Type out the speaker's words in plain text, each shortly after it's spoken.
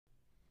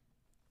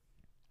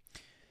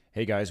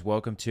Hey guys,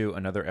 welcome to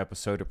another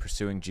episode of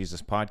Pursuing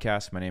Jesus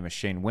podcast. My name is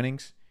Shane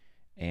Winnings,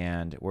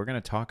 and we're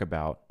going to talk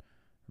about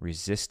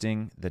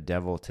resisting the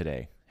devil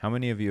today. How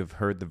many of you have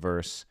heard the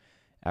verse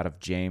out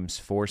of James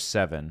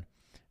 4:7,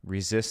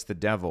 resist the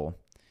devil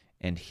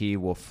and he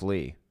will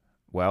flee?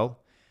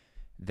 Well,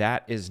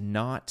 that is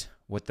not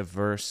what the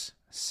verse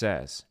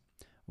says.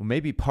 Well,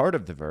 maybe part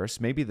of the verse,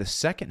 maybe the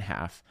second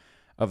half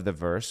of the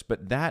verse,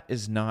 but that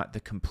is not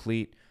the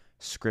complete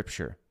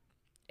scripture.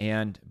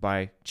 And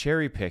by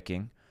cherry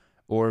picking,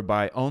 or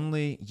by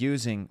only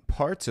using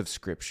parts of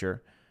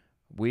Scripture,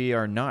 we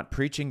are not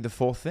preaching the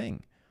full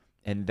thing.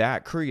 And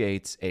that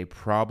creates a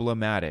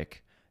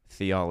problematic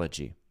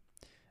theology.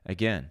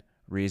 Again,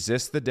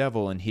 resist the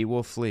devil and he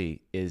will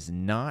flee is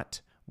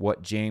not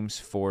what James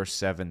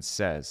 4:7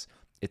 says.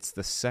 It's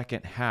the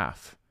second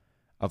half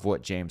of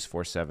what James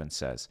 4:7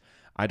 says.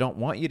 I don't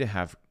want you to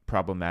have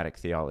problematic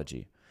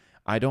theology.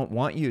 I don't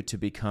want you to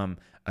become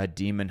a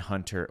demon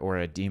hunter or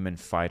a demon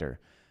fighter.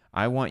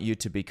 I want you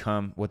to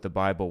become what the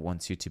Bible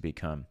wants you to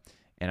become.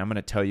 And I'm going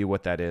to tell you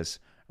what that is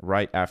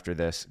right after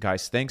this.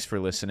 Guys, thanks for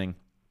listening.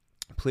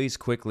 Please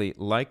quickly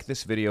like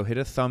this video. Hit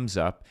a thumbs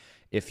up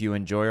if you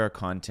enjoy our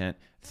content.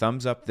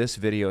 Thumbs up this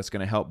video. It's going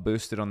to help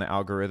boost it on the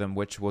algorithm,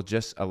 which will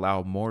just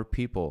allow more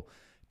people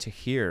to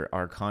hear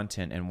our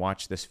content and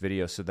watch this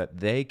video so that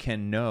they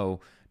can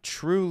know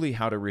truly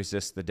how to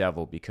resist the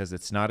devil, because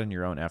it's not in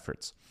your own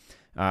efforts.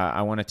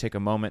 I want to take a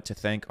moment to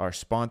thank our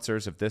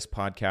sponsors of this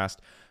podcast,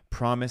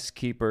 Promise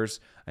Keepers,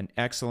 an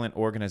excellent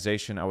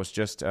organization. I was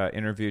just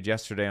interviewed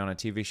yesterday on a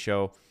TV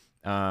show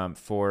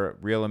for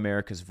Real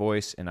America's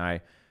Voice, and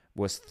I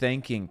was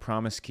thanking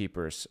Promise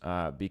Keepers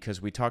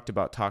because we talked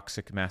about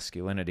toxic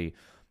masculinity,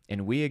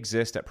 and we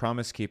exist at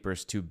Promise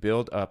Keepers to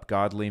build up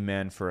godly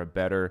men for a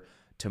better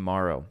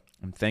tomorrow.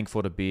 I'm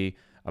thankful to be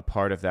a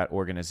part of that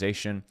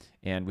organization,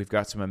 and we've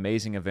got some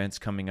amazing events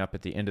coming up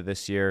at the end of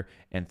this year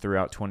and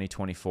throughout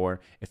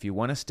 2024. If you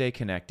want to stay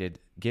connected,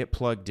 get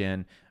plugged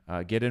in,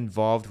 get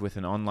involved with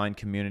an online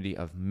community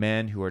of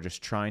men who are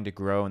just trying to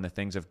grow in the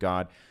things of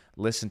God.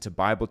 Listen to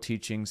Bible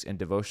teachings and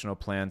devotional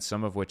plans,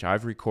 some of which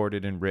I've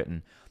recorded and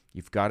written.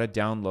 You've got to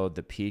download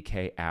the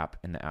PK app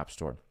in the App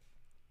Store.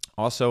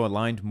 Also,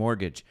 Aligned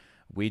Mortgage.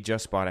 We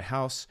just bought a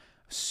house.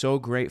 So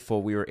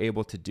grateful we were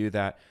able to do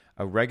that.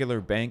 A regular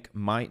bank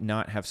might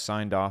not have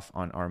signed off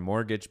on our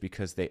mortgage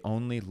because they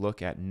only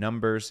look at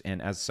numbers.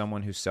 And as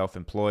someone who's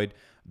self-employed,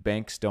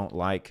 banks don't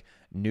like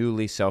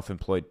newly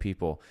self-employed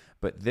people.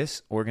 But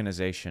this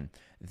organization,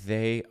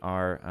 they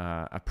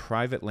are a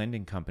private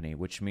lending company,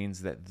 which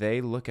means that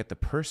they look at the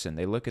person,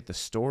 they look at the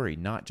story,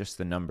 not just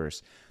the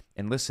numbers.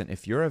 And listen,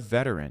 if you're a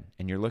veteran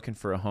and you're looking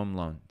for a home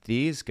loan,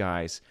 these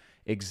guys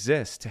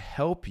exist to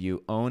help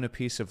you own a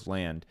piece of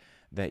land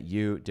that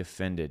you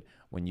defended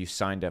when you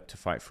signed up to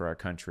fight for our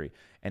country.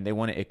 And they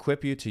want to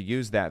equip you to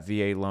use that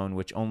VA loan,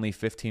 which only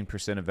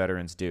 15% of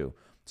veterans do.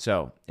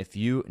 So if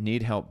you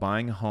need help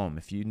buying a home,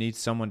 if you need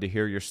someone to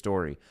hear your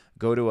story,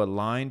 go to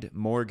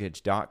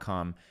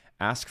alignedmortgage.com,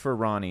 ask for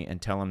Ronnie,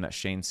 and tell him that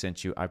Shane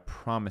sent you. I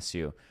promise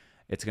you,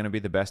 it's going to be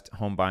the best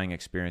home buying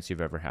experience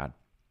you've ever had.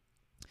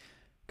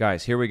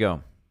 Guys, here we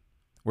go.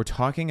 We're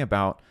talking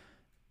about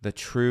the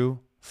true,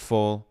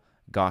 full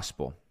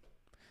gospel.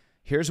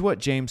 Here's what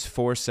James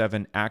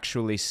 4:7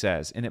 actually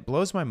says, and it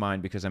blows my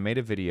mind because I made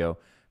a video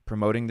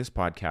promoting this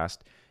podcast,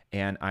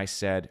 and I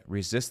said,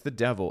 resist the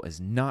devil is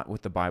not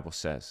what the Bible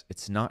says.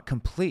 It's not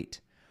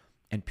complete.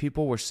 And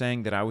people were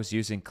saying that I was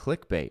using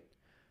clickbait.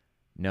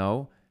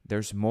 No,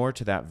 there's more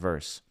to that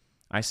verse.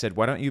 I said,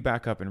 why don't you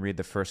back up and read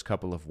the first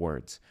couple of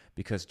words?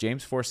 Because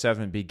James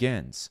 4:7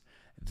 begins,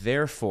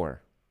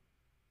 therefore,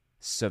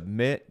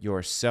 submit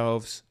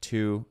yourselves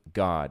to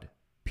God,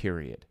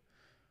 period.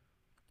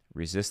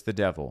 Resist the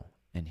devil,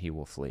 and he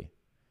will flee.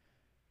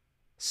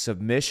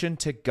 Submission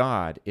to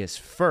God is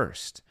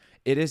first.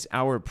 It is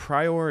our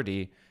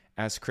priority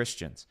as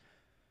Christians.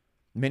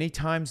 Many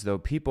times, though,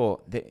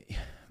 people,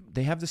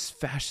 they have this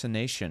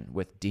fascination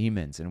with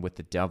demons and with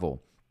the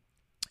devil.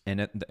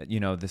 And,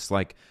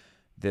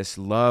 this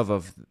love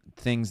of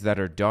things that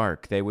are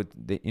dark. They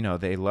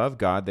love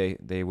God.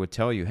 They would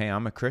tell you, hey,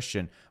 I'm a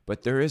Christian.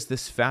 But there is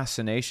this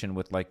fascination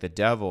with like the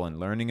devil and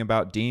learning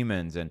about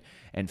demons and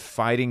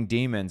fighting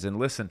demons. And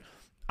listen,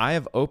 I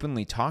have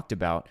openly talked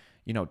about,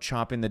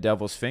 chopping the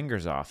devil's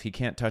fingers off. He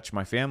can't touch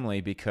my family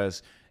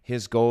because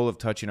his goal of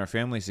touching our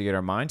family is to get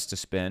our minds to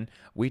spin.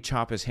 We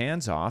chop his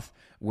hands off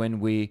when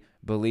we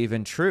believe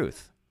in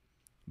truth.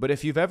 But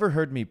if you've ever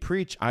heard me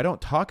preach, I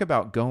don't talk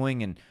about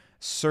going and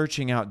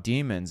searching out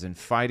demons and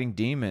fighting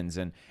demons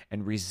and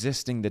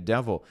resisting the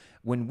devil.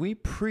 When we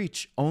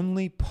preach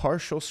only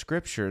partial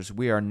scriptures,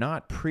 we are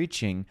not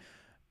preaching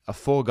a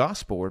full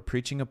gospel. We're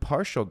preaching a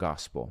partial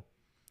gospel.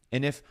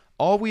 And if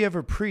all we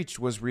ever preached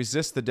was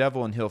resist the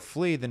devil and he'll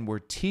flee, then we're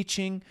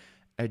teaching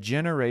a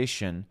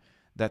generation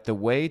that the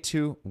way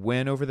to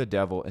win over the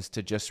devil is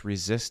to just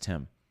resist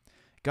him.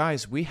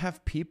 Guys, we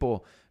have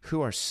people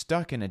who are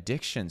stuck in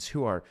addictions,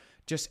 who are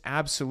just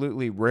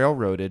absolutely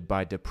railroaded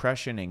by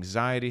depression,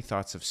 anxiety,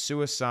 thoughts of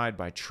suicide,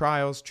 by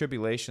trials,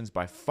 tribulations,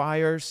 by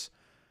fires.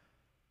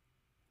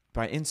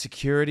 by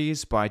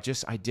insecurities, by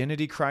just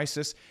identity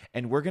crisis,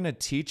 and we're going to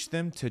teach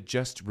them to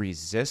just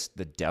resist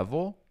the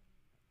devil,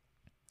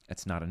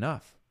 it's not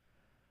enough.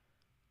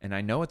 And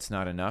I know it's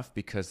not enough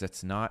because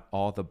that's not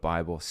all the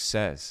Bible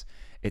says.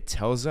 It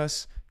tells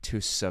us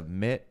to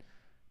submit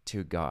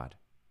to God.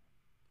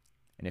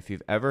 And if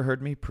you've ever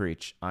heard me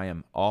preach, I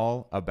am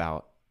all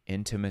about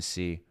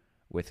intimacy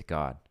with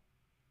God.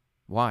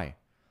 Why?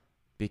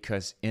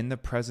 Because in the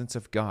presence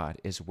of God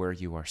is where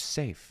you are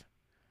safe.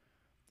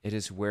 It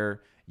is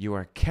where you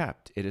are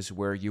kept. It is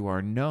where you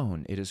are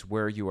known. It is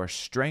where you are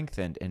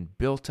strengthened and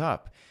built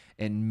up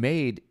and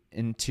made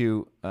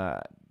into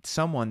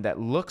someone that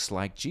looks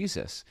like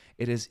Jesus.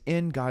 It is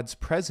in God's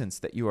presence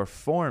that you are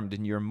formed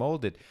and you're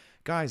molded.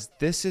 Guys,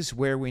 this is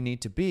where we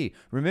need to be.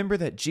 Remember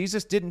that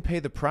Jesus didn't pay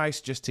the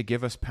price just to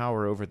give us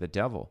power over the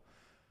devil.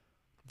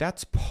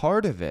 That's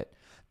part of it.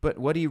 But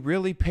what he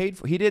really paid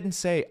for, he didn't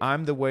say,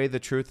 I'm the way, the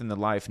truth, and the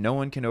life. No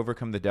one can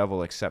overcome the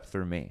devil except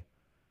through me.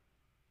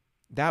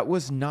 That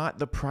was not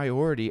the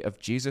priority of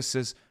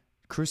Jesus'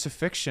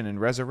 crucifixion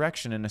and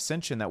resurrection and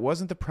ascension. That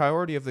wasn't the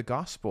priority of the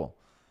gospel.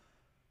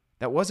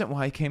 That wasn't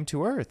why he came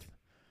to earth.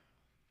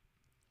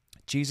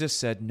 Jesus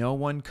said, no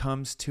one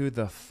comes to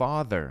the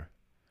Father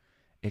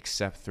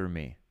except through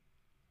me.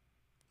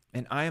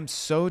 And I am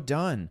so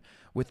done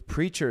with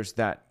preachers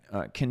that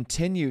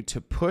continue to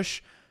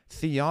push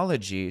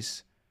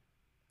theologies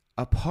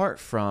apart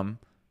from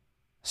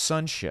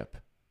sonship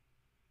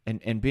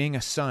and being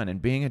a son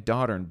and being a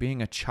daughter and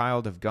being a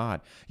child of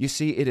God. You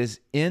see, it is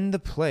in the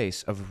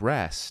place of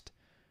rest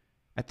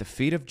at the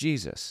feet of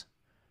Jesus,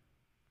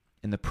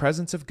 in the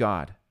presence of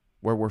God,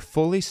 where we're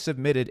fully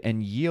submitted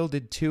and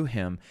yielded to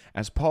him.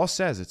 As Paul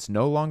says, it's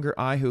no longer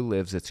I who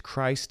lives, it's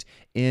Christ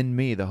in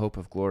me, the hope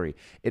of glory.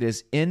 It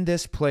is in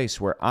this place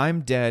where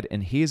I'm dead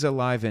and he's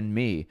alive in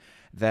me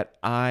that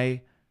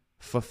I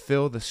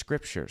fulfill the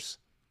scriptures.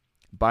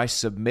 By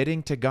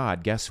submitting to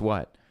God, guess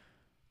what?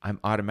 I'm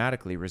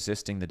automatically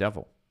resisting the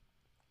devil.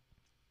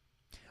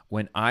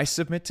 When I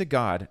submit to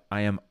God,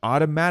 I am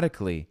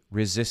automatically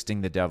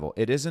resisting the devil.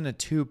 It isn't a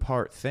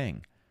two-part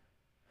thing.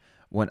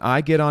 When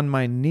I get on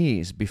my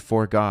knees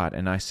before God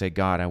and I say,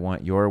 God, I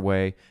want your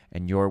way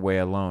and your way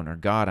alone, or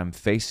God, I'm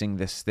facing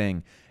this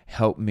thing,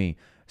 help me,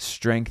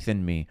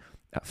 strengthen me,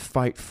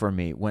 fight for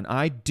me. When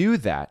I do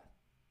that,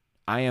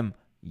 I am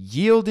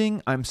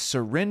yielding, I'm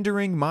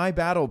surrendering my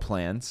battle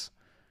plans,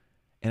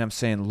 and I'm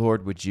saying,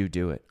 Lord, would you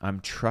do it? I'm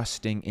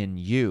trusting in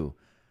you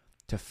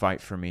to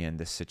fight for me in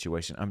this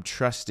situation. I'm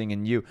trusting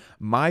in you.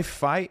 My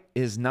fight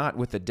is not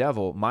with the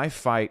devil. My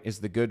fight is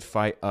the good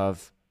fight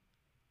of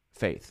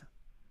faith.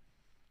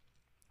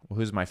 Well,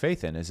 who's my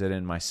faith in? Is it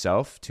in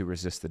myself to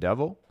resist the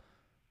devil?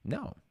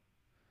 No,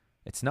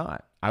 it's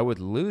not. I would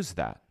lose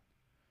that.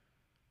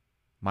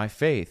 My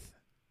faith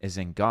is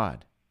in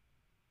God,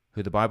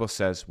 who the Bible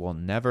says will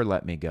never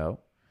let me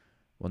go,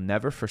 will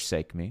never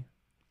forsake me,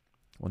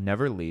 will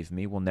never leave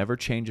me, will never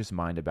change his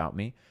mind about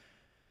me,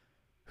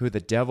 who the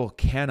devil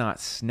cannot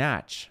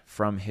snatch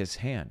from his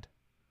hand.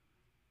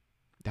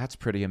 That's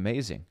pretty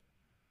amazing.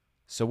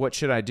 So what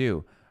should I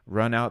do?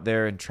 Run out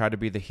there and try to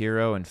be the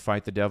hero and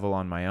fight the devil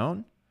on my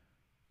own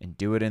and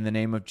do it in the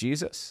name of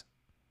Jesus?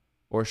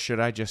 Or should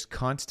I just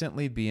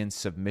constantly be in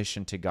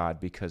submission to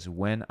God? Because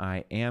when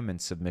I am in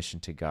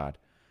submission to God,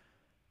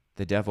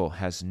 the devil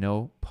has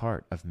no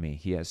part of me.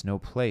 He has no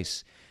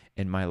place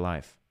in my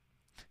life.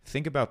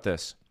 Think about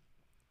this.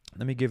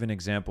 Let me give an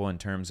example in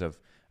terms of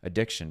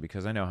addiction,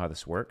 because I know how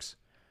this works.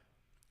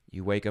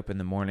 You wake up in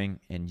the morning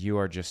and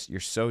you're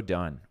so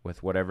done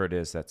with whatever it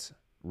is that's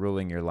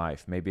ruling your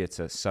life. Maybe it's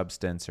a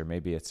substance, or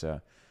maybe it's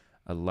a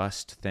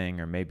lust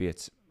thing, or maybe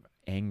it's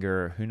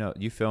anger, who knows?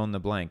 You fill in the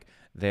blank.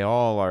 They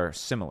all are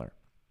similar.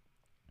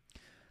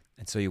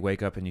 And so you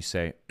wake up and you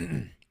say,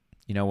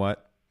 you know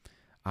what?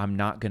 I'm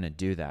not going to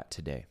do that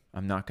today.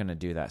 I'm not going to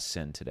do that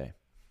sin today.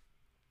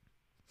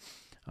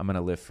 I'm going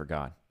to live for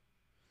God.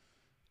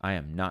 I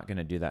am not going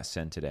to do that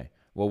sin today.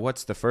 Well,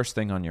 what's the first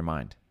thing on your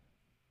mind?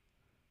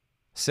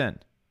 Sin.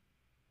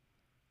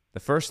 The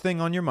first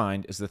thing on your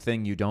mind is the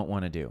thing you don't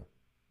want to do.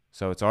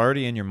 So it's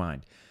already in your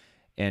mind.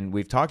 And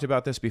we've talked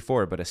about this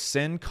before, but a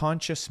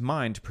sin-conscious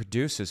mind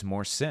produces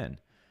more sin.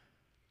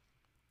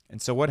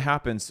 And so what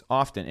happens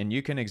often, and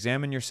you can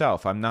examine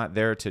yourself. I'm not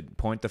there to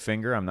point the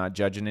finger. I'm not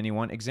judging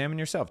anyone. Examine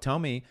yourself. Tell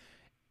me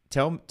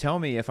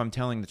if I'm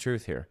telling the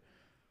truth here.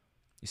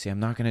 You say, I'm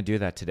not going to do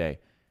that today.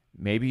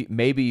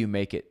 Maybe you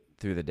make it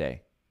through the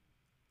day.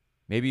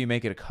 Maybe you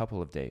make it a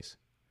couple of days.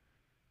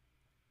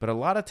 But a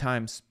lot of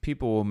times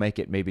people will make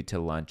it maybe to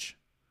lunch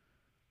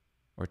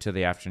or to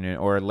the afternoon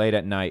or late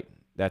at night.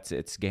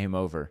 It's game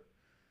over.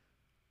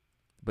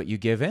 But you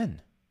give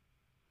in.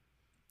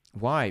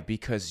 Why?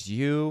 Because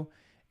you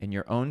in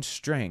your own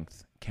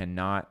strength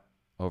cannot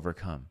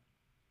overcome.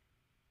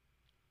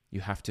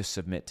 You have to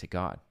submit to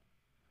God.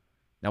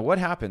 Now, what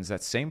happens?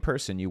 That same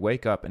person, you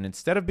wake up, and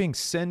instead of being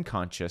sin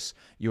conscious,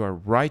 you are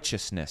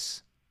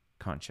righteousness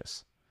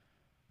conscious.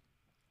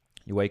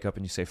 You wake up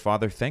and you say,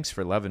 Father, thanks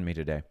for loving me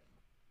today.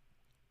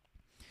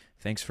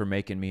 Thanks for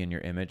making me in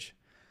your image.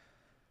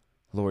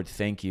 Lord,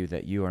 thank you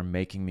that you are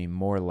making me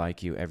more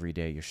like you every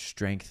day. You're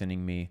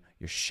strengthening me.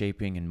 You're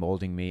shaping and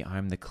molding me.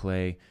 I'm the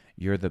clay.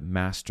 You're the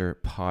master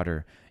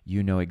potter.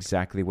 You know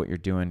exactly what you're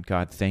doing.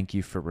 God, thank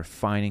you for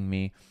refining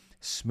me,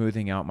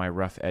 smoothing out my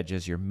rough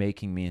edges. You're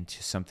making me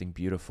into something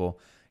beautiful.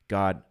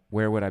 God,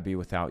 where would I be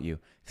without you?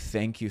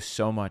 Thank you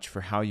so much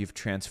for how you've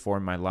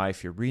transformed my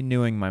life. You're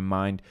renewing my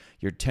mind.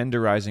 You're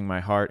tenderizing my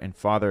heart. And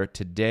Father,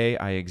 today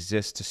I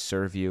exist to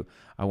serve you.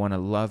 I want to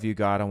love you,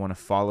 God. I want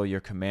to follow your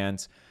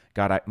commands.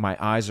 God, my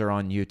eyes are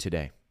on you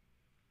today.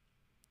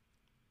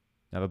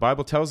 Now, the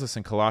Bible tells us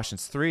in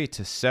Colossians 3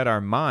 to set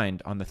our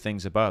mind on the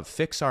things above.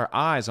 Fix our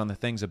eyes on the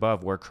things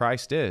above where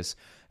Christ is,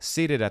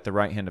 seated at the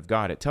right hand of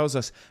God. It tells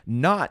us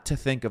not to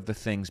think of the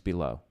things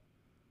below.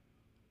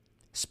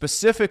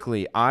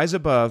 Specifically, eyes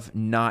above,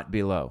 not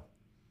below.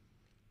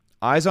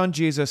 Eyes on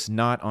Jesus,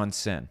 not on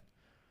sin.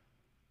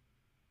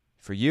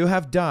 For you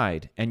have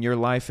died, and your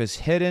life is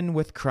hidden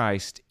with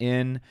Christ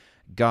in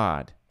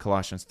God,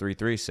 Colossians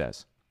 3:3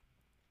 says.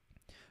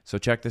 So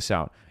check this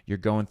out. You're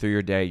going through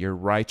your day. You're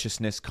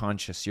righteousness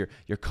conscious.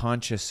 You're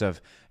conscious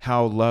of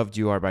how loved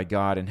you are by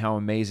God and how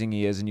amazing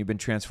he is, and you've been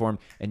transformed,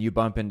 and you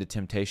bump into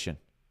temptation.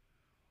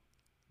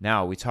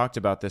 Now, we talked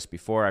about this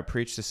before. I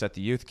preached this at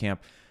the youth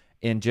camp.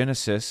 In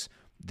Genesis,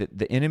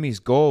 the enemy's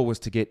goal was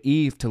to get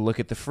Eve to look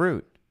at the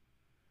fruit.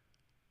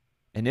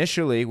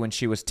 Initially, when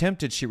she was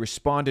tempted, she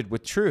responded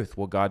with truth.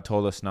 Well, God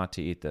told us not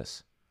to eat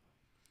this.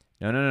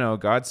 No.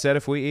 God said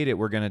if we eat it,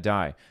 we're going to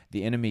die.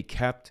 The enemy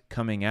kept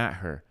coming at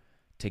her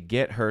to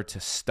get her to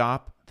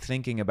stop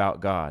thinking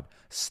about God,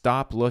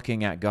 stop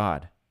looking at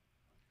God.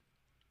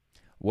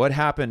 What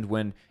happened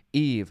when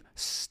Eve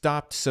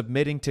stopped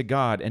submitting to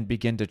God and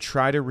began to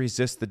try to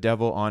resist the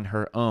devil on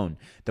her own?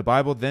 The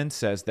Bible then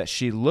says that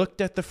she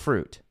looked at the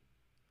fruit,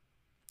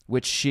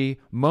 which she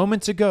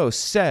moments ago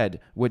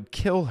said would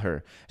kill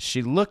her.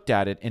 She looked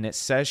at it, and it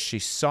says she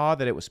saw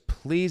that it was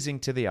pleasing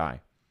to the eye.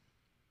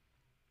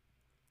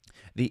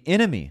 The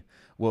enemy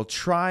will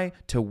try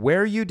to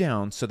wear you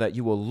down so that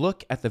you will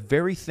look at the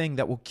very thing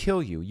that will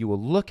kill you. You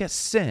will look at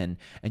sin,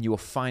 and you will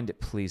find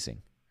it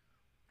pleasing.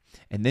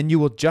 And then you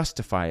will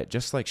justify it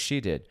just like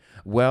she did.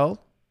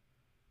 Well,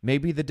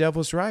 maybe the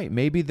devil's right.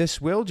 Maybe this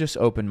will just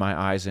open my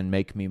eyes and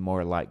make me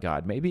more like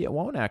God. Maybe it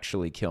won't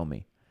actually kill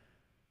me.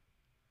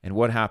 And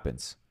what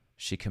happens?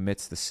 She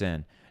commits the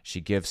sin. She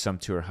gives some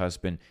to her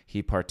husband.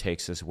 He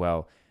partakes as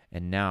well.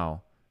 And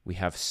now we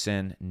have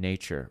sin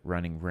nature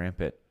running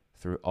rampant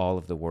through all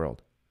of the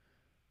world.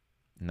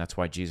 And that's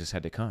why Jesus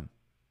had to come.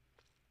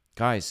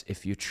 Guys,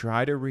 if you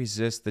try to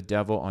resist the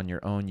devil on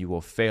your own, you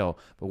will fail.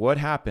 But what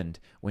happened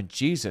when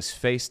Jesus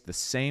faced the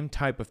same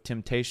type of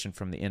temptation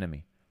from the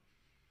enemy?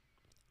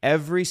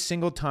 Every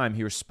single time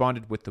he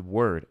responded with the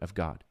word of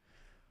God.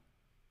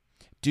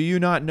 Do you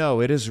not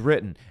know it is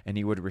written? And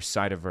he would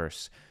recite a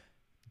verse.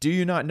 Do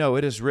you not know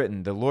it is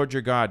written, the Lord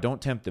your God, don't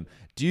tempt him.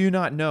 Do you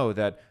not know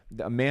that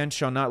a man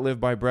shall not live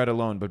by bread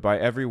alone, but by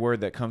every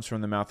word that comes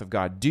from the mouth of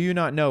God? Do you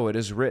not know it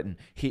is written?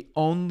 He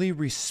only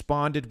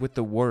responded with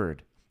the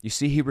word. You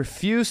see, he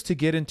refused to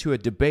get into a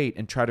debate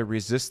and try to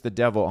resist the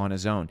devil on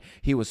his own.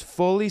 He was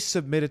fully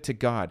submitted to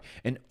God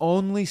and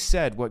only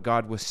said what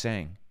God was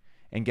saying.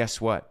 And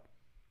guess what?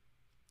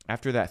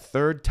 After that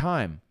third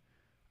time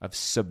of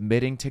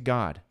submitting to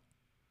God,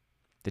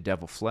 the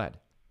devil fled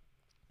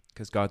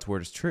because God's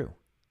word is true.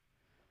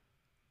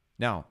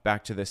 Now,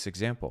 back to this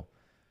example.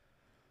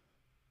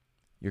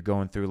 You're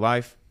going through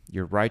life.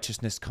 You're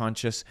righteousness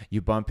conscious.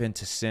 You bump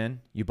into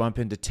sin. You bump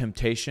into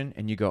temptation,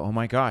 and you go, oh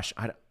my gosh,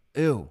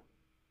 ew.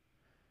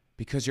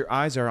 Because your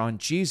eyes are on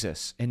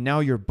Jesus, and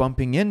now you're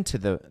bumping into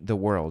the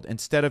world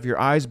instead of your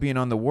eyes being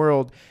on the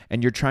world,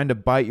 and you're trying to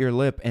bite your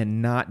lip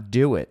and not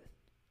do it.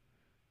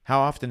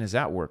 How often has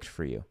that worked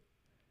for you?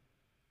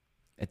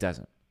 It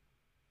doesn't.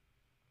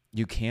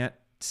 You can't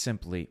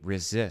simply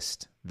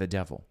resist the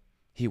devil.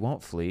 He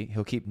won't flee.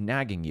 He'll keep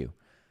nagging you.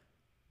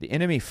 The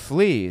enemy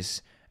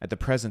flees at the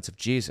presence of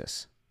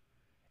Jesus.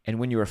 And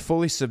when you are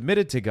fully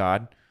submitted to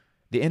God,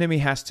 the enemy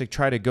has to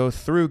try to go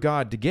through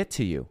God to get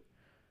to you.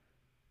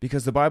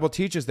 Because the Bible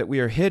teaches that we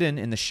are hidden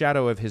in the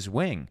shadow of his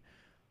wing.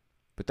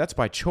 But that's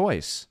by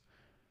choice.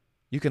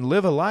 You can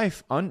live a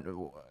life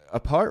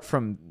apart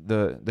from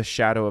the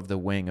shadow of the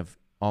wing of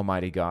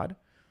Almighty God.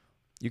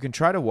 You can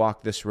try to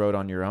walk this road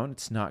on your own.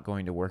 It's not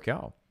going to work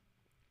out.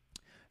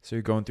 So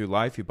you're going through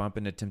life, you bump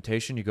into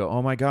temptation, you go,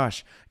 oh my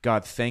gosh,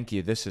 God, thank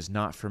you. This is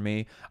not for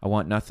me. I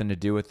want nothing to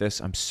do with this.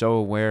 I'm so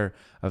aware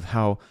of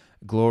how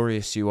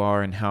glorious you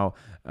are and how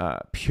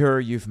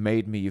pure you've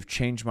made me. You've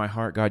changed my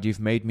heart, God.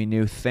 You've made me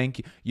new. Thank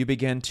you. You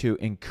begin to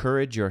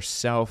encourage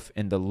yourself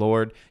in the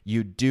Lord.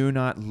 You do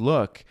not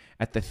look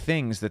at the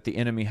things that the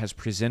enemy has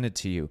presented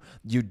to you.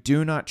 You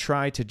do not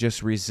try to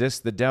just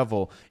resist the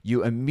devil.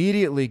 You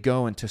immediately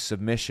go into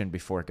submission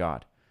before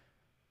God,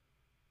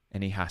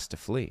 and he has to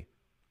flee.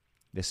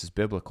 This is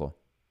biblical.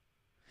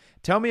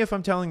 Tell me if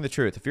I'm telling the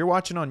truth. If you're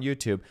watching on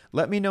YouTube,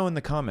 let me know in the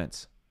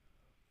comments.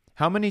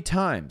 How many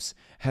times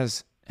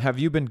have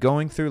you been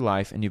going through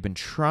life and you've been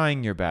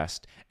trying your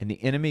best and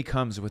the enemy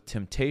comes with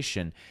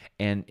temptation,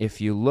 and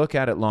if you look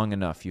at it long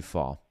enough, you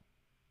fall?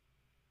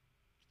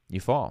 you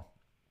fall.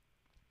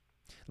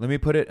 Let me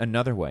put it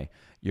another way.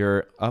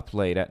 You're up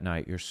late at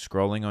night, you're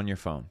scrolling on your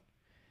phone,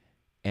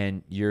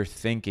 and you're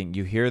thinking,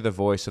 you hear the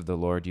voice of the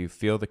Lord, you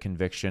feel the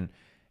conviction,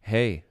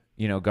 hey,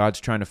 God's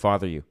trying to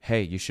father you.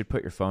 Hey, you should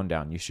put your phone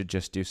down. You should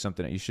just do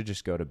something. You should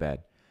just go to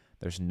bed.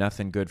 There's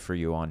nothing good for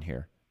you on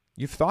here.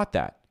 You've thought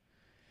that.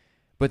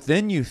 But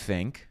then you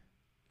think,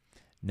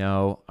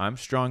 no, I'm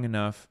strong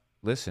enough.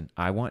 Listen,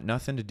 I want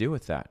nothing to do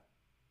with that.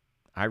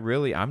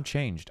 I'm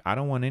changed. I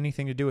don't want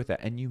anything to do with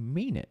that. And you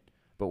mean it.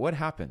 But what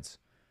happens?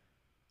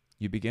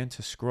 You begin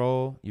to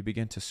scroll,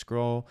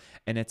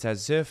 and it's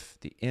as if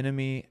the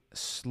enemy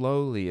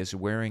slowly is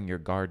wearing your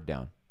guard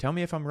down. Tell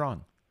me if I'm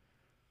wrong.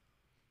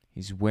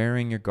 He's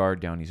wearing your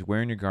guard down.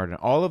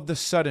 All of the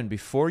sudden,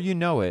 before you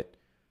know it,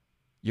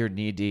 you're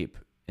knee deep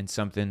in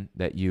something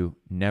that you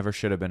never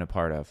should have been a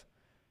part of.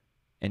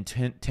 And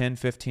 10,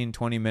 15,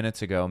 20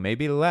 minutes ago,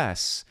 maybe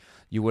less,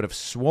 you would have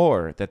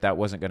swore that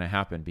wasn't going to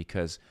happen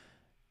because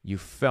you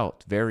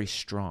felt very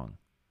strong.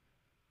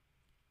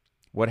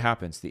 What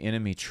happens? The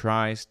enemy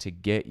tries to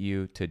get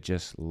you to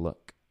just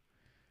look.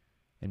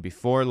 And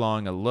before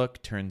long, a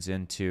look turns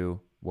into,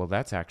 well,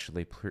 that's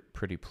actually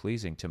pretty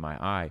pleasing to my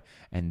eye.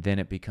 And then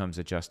it becomes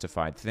a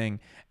justified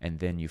thing, and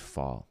then you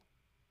fall.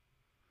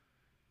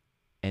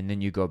 And then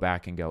you go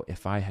back and go,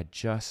 if I had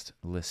just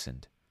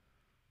listened.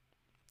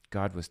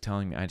 God was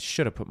telling me, I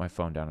should have put my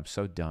phone down. I'm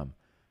so dumb.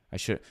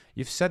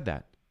 You've said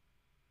that.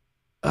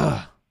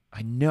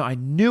 I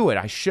knew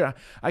it.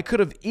 I could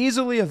have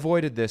easily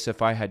avoided this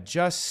if I had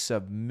just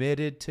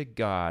submitted to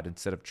God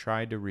instead of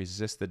tried to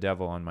resist the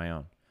devil on my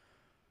own.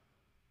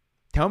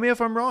 Tell me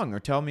if I'm wrong or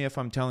tell me if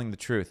I'm telling the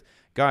truth.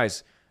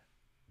 Guys,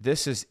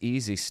 this is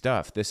easy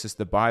stuff. This is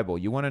the Bible.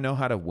 You want to know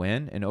how to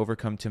win and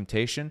overcome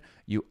temptation?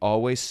 You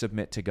always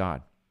submit to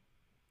God.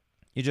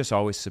 You just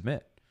always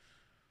submit.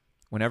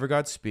 Whenever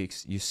God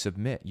speaks, you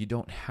submit. You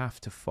don't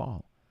have to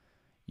fall.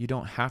 You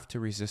don't have to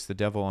resist the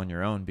devil on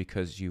your own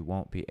because you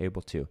won't be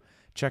able to.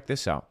 Check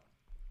this out.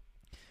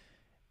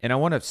 And I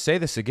want to say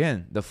this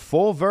again. The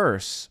full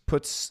verse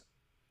puts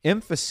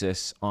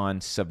emphasis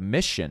on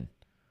submission,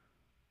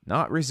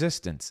 not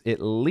resistance. It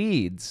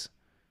leads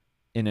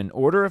in an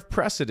order of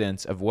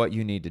precedence of what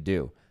you need to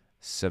do.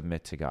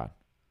 Submit to God.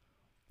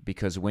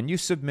 Because when you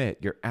submit,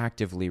 you're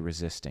actively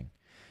resisting.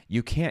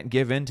 You can't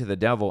give in to the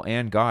devil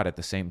and God at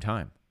the same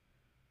time.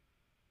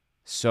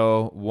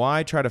 So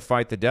why try to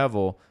fight the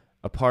devil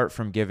apart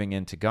from giving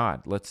in to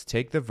God? Let's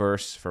take the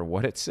verse for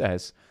what it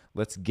says.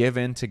 Let's give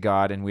in to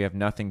God, and we have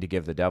nothing to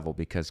give the devil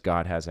because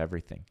God has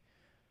everything.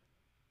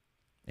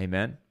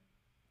 Amen?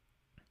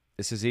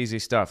 This is easy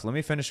stuff. Let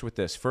me finish with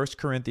this. 1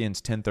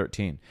 Corinthians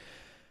 10:13.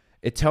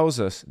 It tells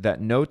us that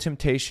no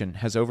temptation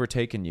has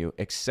overtaken you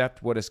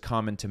except what is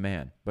common to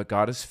man. But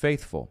God is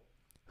faithful,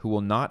 who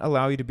will not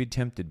allow you to be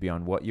tempted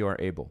beyond what you are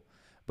able.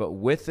 But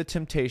with the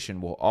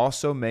temptation will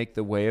also make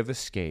the way of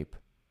escape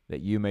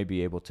that you may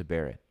be able to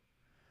bear it.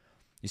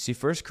 You see,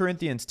 1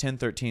 Corinthians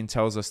 10:13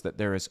 tells us that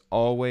there is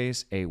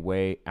always a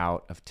way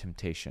out of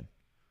temptation.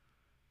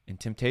 And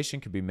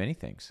temptation could be many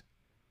things.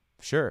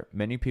 Sure,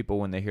 many people,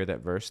 when they hear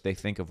that verse, they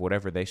think of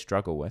whatever they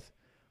struggle with.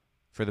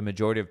 For the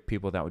majority of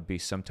people, that would be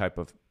some type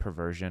of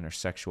perversion or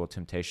sexual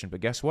temptation.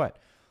 But guess what?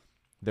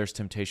 There's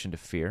temptation to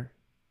fear.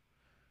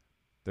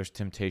 There's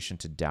temptation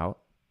to doubt.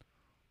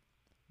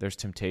 There's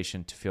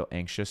temptation to feel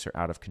anxious or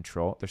out of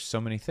control. There's so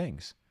many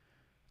things.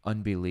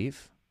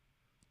 Unbelief.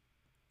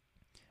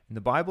 And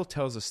the Bible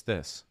tells us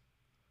this: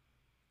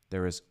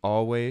 there is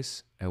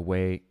always a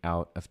way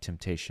out of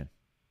temptation.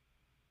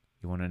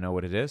 You want to know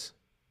what it is?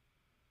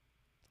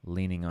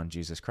 Leaning on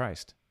Jesus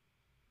Christ.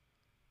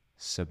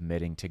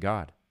 Submitting to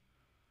God.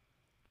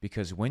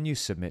 Because when you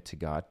submit to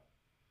God,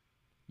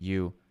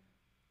 you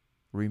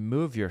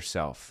remove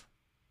yourself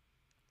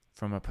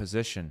from a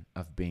position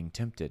of being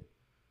tempted.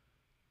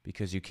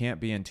 Because you can't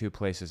be in two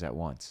places at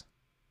once.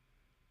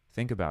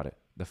 Think about it.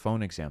 The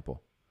phone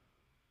example.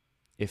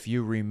 If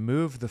you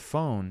remove the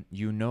phone,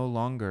 you no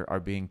longer are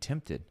being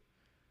tempted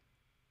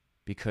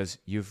because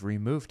you've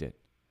removed it.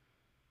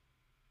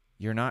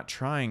 You're not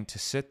trying to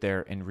sit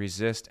there and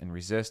resist and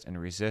resist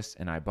and resist,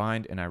 and I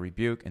bind and I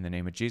rebuke in the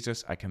name of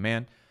Jesus, I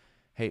command.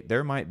 Hey,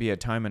 there might be a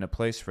time and a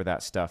place for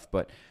that stuff,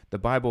 but the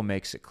Bible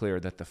makes it clear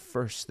that the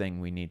first thing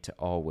we need to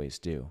always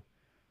do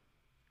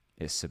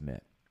is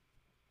submit.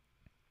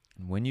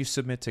 And when you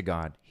submit to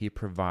God, He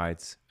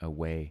provides a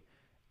way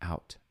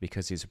out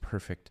because He's a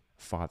perfect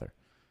Father.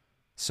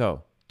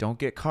 So don't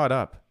get caught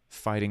up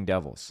fighting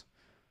devils.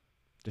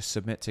 Just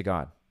submit to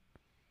God.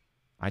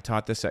 I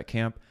taught this at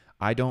camp.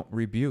 I don't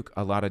rebuke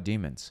a lot of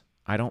demons.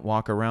 I don't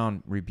walk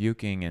around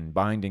rebuking and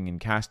binding and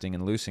casting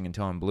and loosing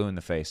until I'm blue in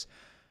the face.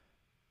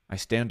 I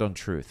stand on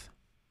truth.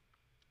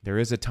 There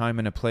is a time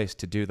and a place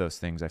to do those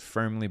things. I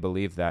firmly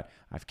believe that.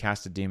 I've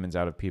casted demons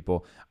out of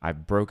people.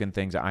 I've broken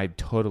things. I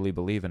totally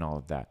believe in all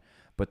of that.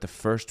 But the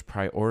first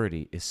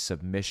priority is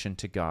submission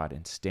to God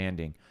and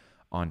standing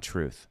on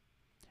truth.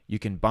 You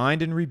can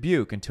bind and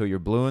rebuke until you're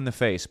blue in the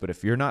face, but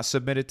if you're not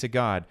submitted to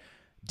God,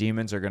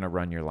 demons are going to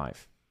run your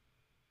life.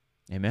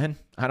 Amen?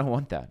 I don't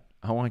want that.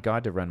 I want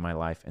God to run my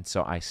life, and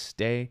so I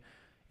stay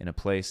in a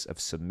place of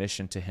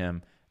submission to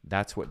him.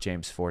 That's what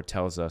James 4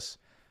 tells us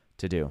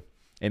to do.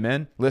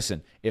 Amen?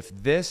 Listen, if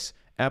this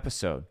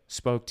episode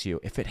spoke to you,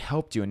 if it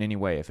helped you in any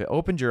way, if it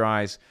opened your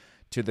eyes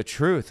to the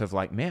truth of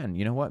like, man,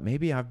 you know what?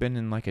 Maybe I've been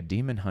in like a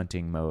demon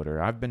hunting mode,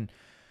 or I've been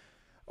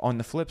on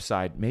the flip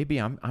side, maybe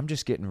I'm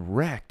just getting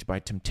wrecked by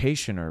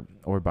temptation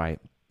or by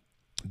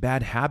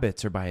bad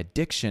habits or by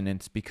addiction, and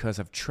it's because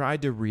I've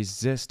tried to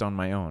resist on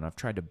my own. I've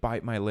tried to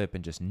bite my lip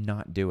and just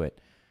not do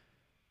it.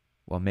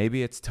 Well,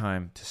 maybe it's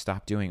time to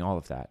stop doing all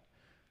of that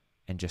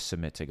and just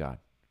submit to God.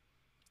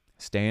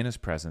 Stay in his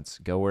presence,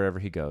 go wherever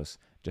he goes.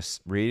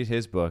 Just read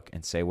his book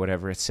and say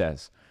whatever it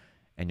says,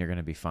 and you're going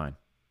to be fine.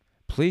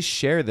 Please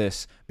share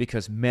this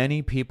because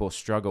many people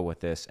struggle with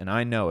this. And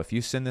I know if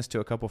you send this to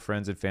a couple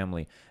friends and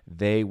family,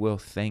 they will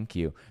thank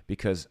you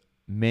because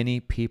many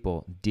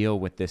people deal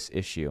with this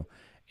issue.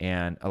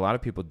 And a lot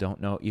of people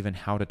don't know even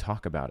how to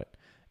talk about it.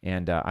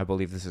 And I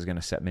believe this is going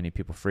to set many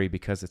people free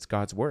because it's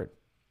God's word.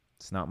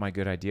 It's not my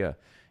good idea.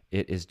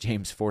 It is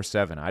James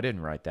 4:7. I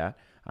didn't write that.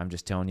 I'm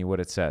just telling you what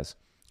it says.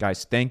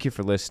 Guys, thank you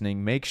for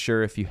listening. Make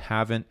sure if you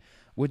haven't,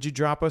 would you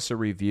drop us a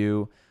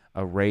review,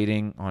 a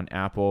rating on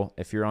Apple?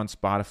 If you're on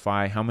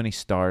Spotify, how many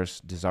stars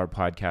does our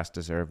podcast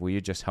deserve? Will you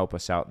just help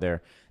us out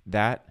there?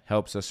 That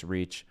helps us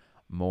reach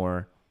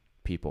more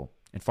people.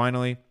 And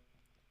finally,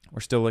 we're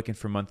still looking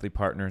for monthly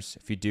partners.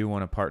 If you do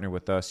want to partner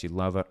with us, you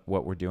love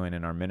what we're doing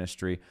in our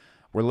ministry,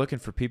 we're looking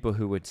for people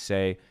who would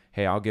say,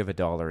 hey, I'll give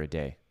 $1 a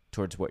day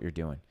towards what you're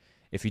doing.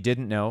 If you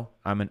didn't know,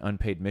 I'm an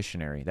unpaid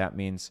missionary. That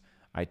means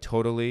I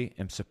totally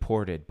am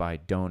supported by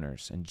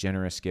donors and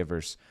generous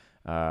givers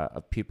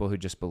of people who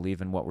just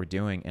believe in what we're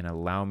doing and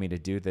allow me to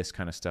do this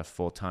kind of stuff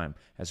full time,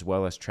 as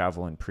well as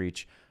travel and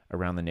preach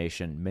around the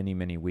nation many,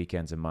 many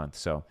weekends a month.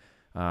 So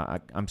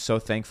I'm so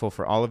thankful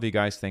for all of you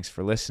guys. Thanks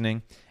for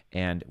listening,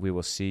 and we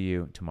will see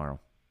you tomorrow.